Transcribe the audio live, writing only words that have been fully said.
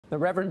The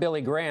Reverend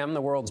Billy Graham,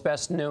 the world's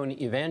best-known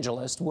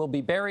evangelist, will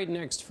be buried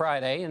next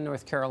Friday in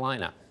North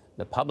Carolina.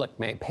 The public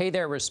may pay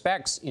their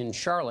respects in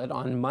Charlotte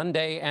on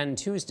Monday and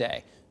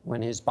Tuesday,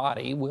 when his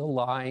body will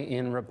lie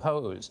in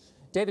repose.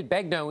 David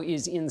Begnaud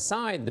is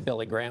inside the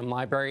Billy Graham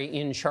Library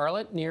in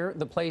Charlotte, near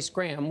the place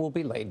Graham will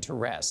be laid to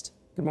rest.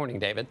 Good morning,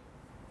 David.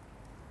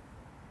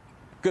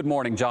 Good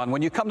morning, John.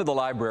 When you come to the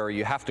library,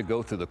 you have to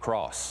go through the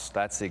cross.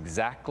 That's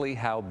exactly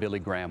how Billy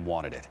Graham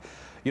wanted it.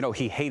 You know,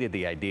 he hated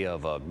the idea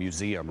of a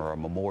museum or a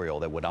memorial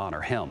that would honor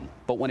him.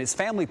 But when his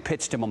family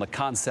pitched him on the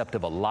concept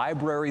of a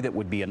library that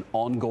would be an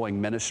ongoing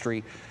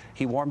ministry,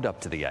 he warmed up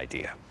to the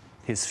idea.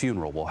 His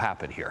funeral will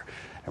happen here,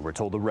 and we're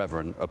told the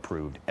Reverend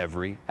approved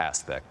every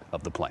aspect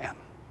of the plan.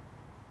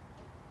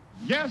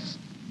 Yes,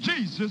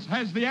 Jesus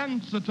has the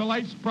answer to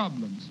life's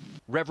problems.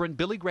 Reverend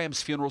Billy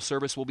Graham's funeral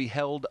service will be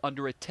held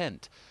under a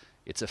tent.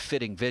 It's a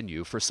fitting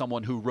venue for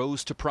someone who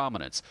rose to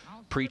prominence,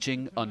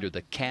 preaching under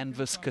the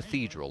Canvas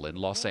Cathedral in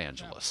Los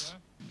Angeles.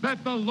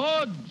 That the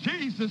Lord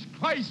Jesus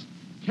Christ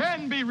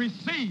can be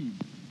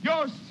received,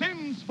 your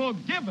sins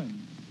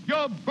forgiven,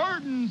 your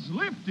burdens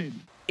lifted.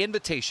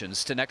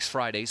 Invitations to next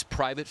Friday's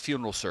private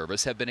funeral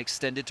service have been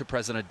extended to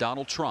President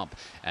Donald Trump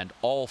and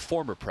all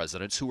former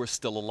presidents who are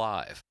still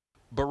alive.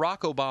 Barack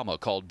Obama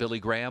called Billy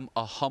Graham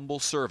a humble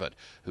servant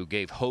who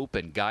gave hope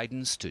and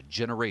guidance to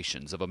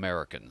generations of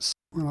Americans.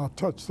 When I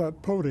touch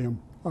that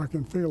podium, I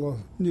can feel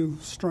a new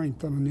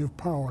strength and a new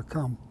power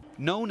come.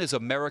 Known as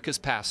America's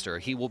pastor,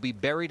 he will be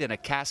buried in a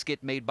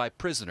casket made by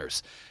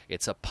prisoners.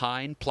 It's a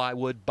pine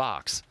plywood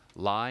box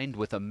lined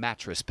with a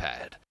mattress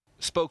pad.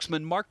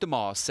 Spokesman Mark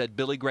DeMoss said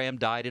Billy Graham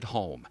died at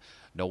home.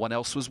 No one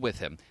else was with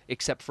him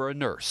except for a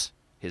nurse.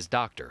 His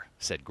doctor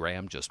said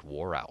Graham just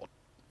wore out.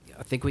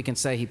 I think we can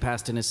say he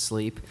passed in his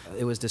sleep.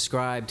 It was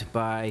described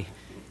by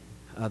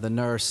the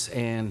nurse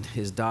and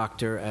his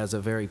doctor as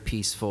a very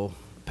peaceful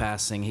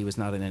passing. He was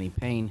not in any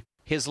pain.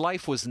 His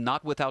life was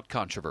not without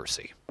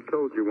controversy. I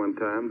told you one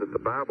time that the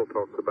Bible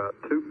talks about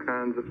two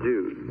kinds of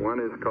Jews. One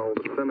is called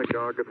the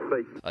synagogue of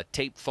Satan. A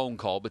taped phone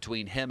call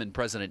between him and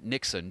President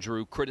Nixon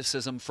drew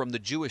criticism from the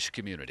Jewish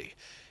community.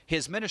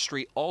 His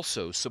ministry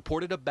also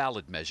supported a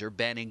ballot measure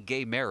banning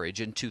gay marriage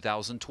in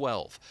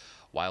 2012.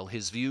 While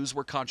his views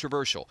were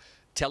controversial,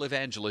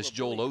 televangelist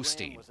Joel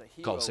Osteen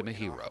calls him a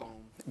hero.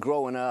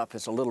 Growing up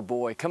as a little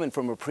boy, coming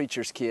from a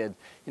preacher's kid,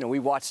 you know, we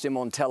watched him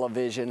on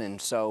television,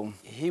 and so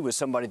he was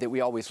somebody that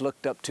we always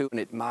looked up to and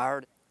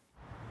admired.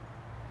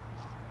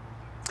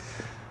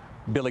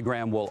 Billy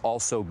Graham will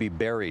also be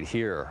buried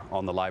here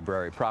on the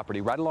library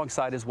property, right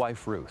alongside his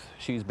wife, Ruth.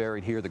 She's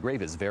buried here. The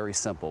grave is very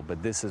simple,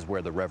 but this is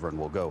where the Reverend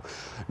will go.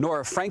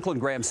 Norah, Franklin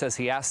Graham says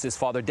he asked his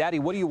father, "Daddy,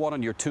 what do you want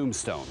on your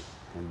tombstone?"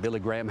 And Billy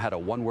Graham had a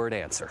one-word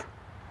answer: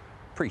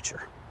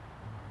 preacher.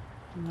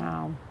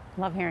 Wow.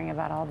 Love hearing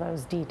about all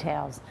those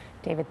details.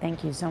 David,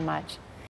 thank you so much.